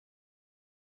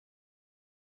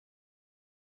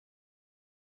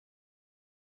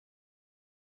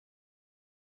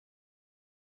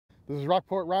This is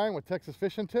Rockport Ryan with Texas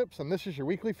Fishing Tips, and this is your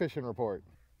weekly fishing report.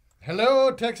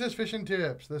 Hello, Texas Fishing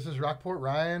Tips. This is Rockport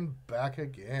Ryan back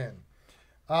again.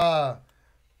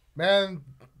 Man,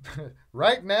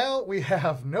 right now we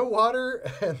have no water,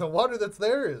 and the water that's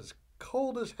there is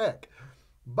cold as heck.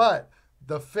 But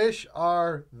the fish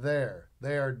are there.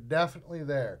 They are definitely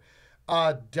there.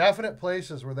 Definite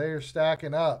places where they are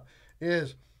stacking up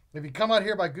is if you come out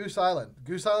here by Goose Island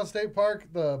State Park,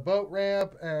 the boat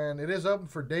ramp, and it is open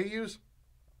for day use.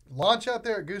 Launch out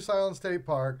there at Goose Island State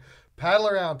Park, paddle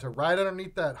around to right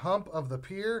underneath that hump of the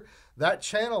pier. That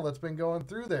channel that's been going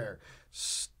through there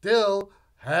still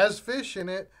has fish in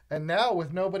it, and now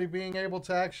with nobody being able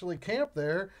to actually camp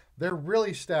there, they're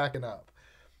really stacking up.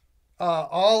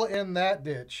 All in that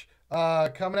ditch.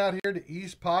 Coming out here to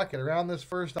East Pocket around this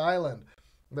first island,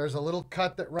 there's a little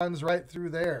cut that runs right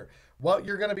through there. What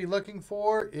you're going to be looking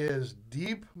for is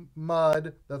deep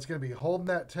mud that's going to be holding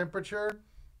that temperature,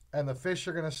 and the fish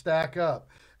are going to stack up.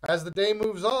 As the day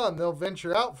moves on, they'll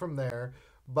venture out from there,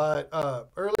 but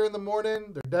earlier in the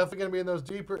morning, they're definitely going to be in those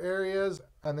deeper areas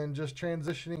and then just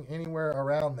transitioning anywhere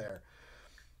around there.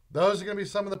 Those are going to be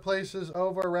some of the places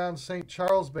over around St.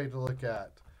 Charles Bay to look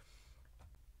at.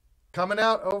 Coming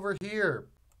out over here,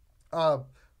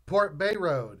 Port Bay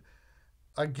Road.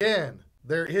 Again,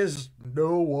 there is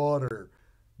no water.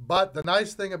 But the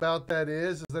nice thing about that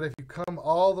is that if you come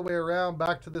all the way around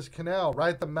back to this canal,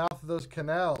 right at the mouth of those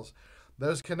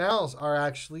canals are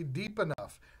actually deep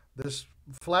enough. This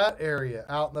flat area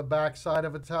out in the backside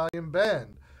of Italian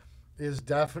Bend is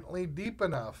definitely deep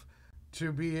enough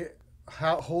to be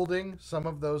holding some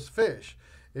of those fish.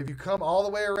 If you come all the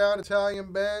way around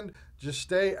Italian Bend, just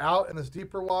stay out in this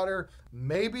deeper water,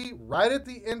 maybe right at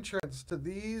the entrance to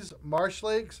these marsh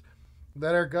lakes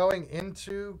that are going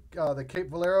into the Cape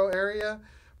Valero area,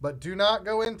 but do not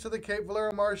go into the Cape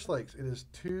Valero marsh lakes. It is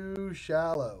too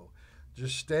shallow.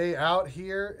 Just stay out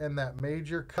here in that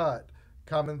major cut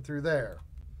coming through there.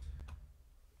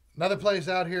 Another place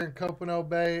out here in Copano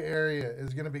Bay area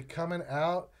is going to be coming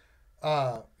out.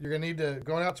 You're going to need to,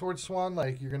 going out towards Swan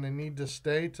Lake, you're going to need to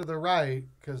stay to the right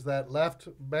because that left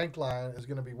bank line is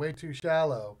going to be way too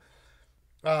shallow.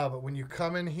 But when you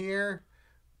come in here,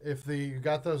 if you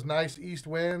got those nice east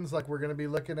winds like we're going to be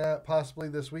looking at possibly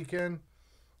this weekend,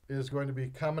 is going to be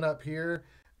coming up here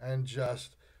and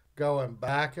just going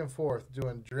back and forth,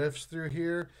 doing drifts through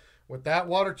here. With that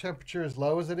water temperature as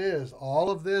low as it is, all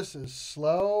of this is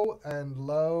slow and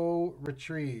low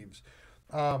retrieves.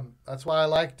 That's why I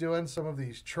like doing some of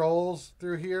these trolls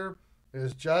through here,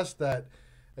 is just that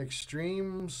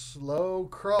extreme slow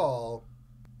crawl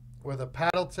with a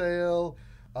paddle tail,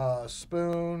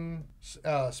 spoon,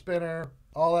 spinner,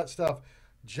 all that stuff,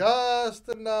 just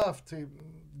enough to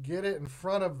get it in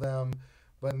front of them,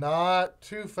 but not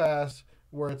too fast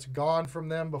where it's gone from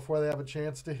them before they have a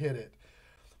chance to hit it.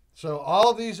 So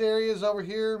all these areas over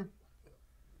here,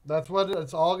 that's what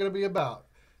it's all going to be about.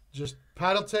 Just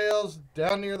paddle tails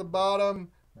down near the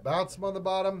bottom, bounce them on the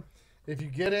bottom. If you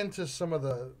get into some of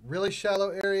the really shallow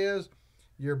areas,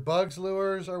 your bugs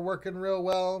lures are working real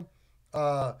well.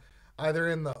 Either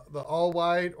in the all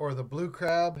white or the blue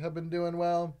crab have been doing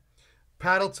well.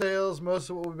 Paddle tails, most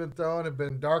of what we've been throwing have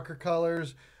been darker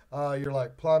colors. You're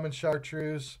like plum and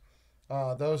chartreuse.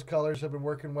 Those colors have been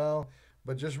working well.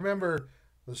 But just remember,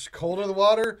 the colder the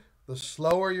water, the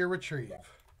slower your retrieve.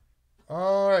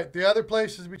 All right, the other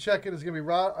places we check it is going to be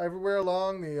right everywhere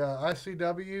along the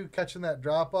ICW, catching that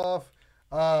drop off.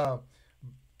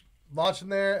 Launching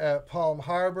there at Palm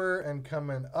Harbor and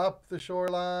coming up the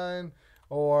shoreline,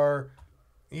 or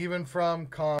even from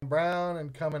Con Brown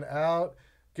and coming out,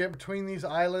 get between these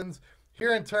islands.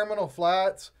 Here in Terminal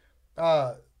Flats,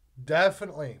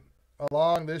 definitely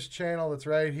along this channel that's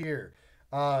right here.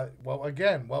 Well,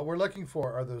 again, what we're looking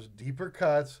for are those deeper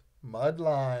cuts,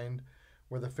 mud-lined,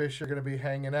 where the fish are going to be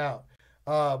hanging out.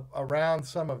 Around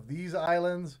some of these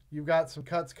islands, you've got some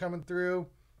cuts coming through.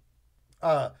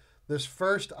 This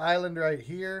first island right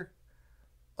here,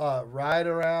 right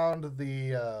around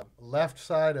the left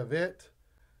side of it,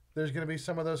 there's going to be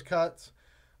some of those cuts.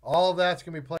 All of that's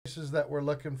going to be places that we're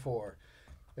looking for.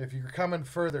 If you're coming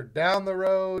further down the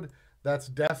road, that's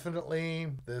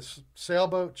definitely this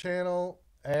sailboat channel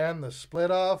and the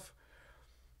split off.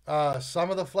 Some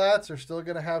of the flats are still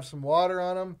going to have some water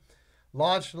on them.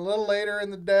 Launched a little later in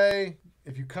the day.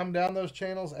 If you come down those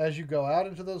channels as you go out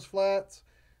into those flats,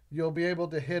 you'll be able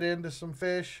to hit into some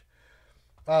fish.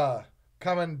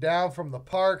 Coming down from the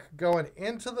park, going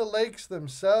into the lakes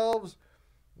themselves,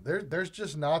 there's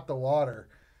just not the water.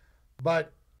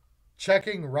 But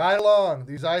checking right along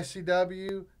these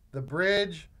ICW, the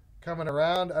bridge, coming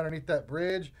around underneath that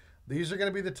bridge, These are going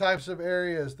to be the types of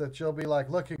areas that you'll be like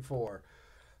looking for.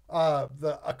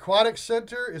 The aquatic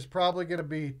center is probably going to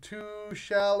be too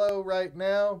shallow right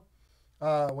now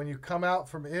when you come out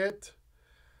from it.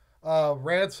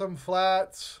 Ransom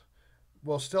Flats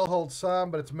will still hold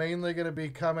some, but it's mainly going to be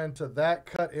coming to that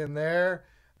cut in there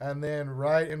and then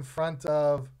right in front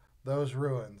of those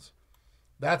ruins.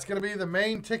 That's going to be the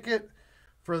main ticket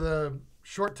for the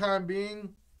short time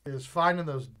being, is finding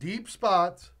those deep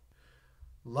spots,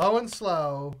 low and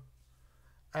slow,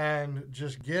 and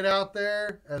just get out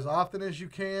there as often as you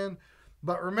can.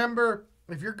 But remember,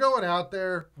 if you're going out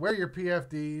there, wear your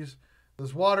PFDs.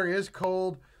 This water is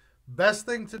cold. Best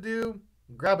thing to do,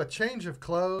 grab a change of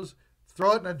clothes,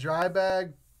 throw it in a dry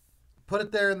bag, put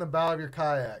it there in the bow of your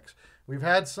kayaks. We've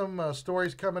had some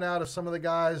stories coming out of some of the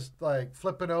guys like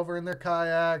flipping over in their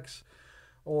kayaks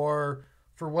or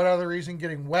for what other reason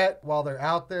getting wet while they're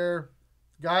out there.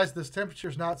 Guys, this temperature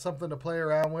is not something to play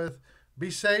around with. Be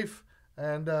safe,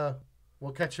 and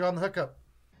we'll catch you on the hookup.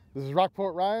 This is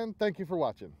Rockport Ryan. Thank you for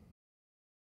watching.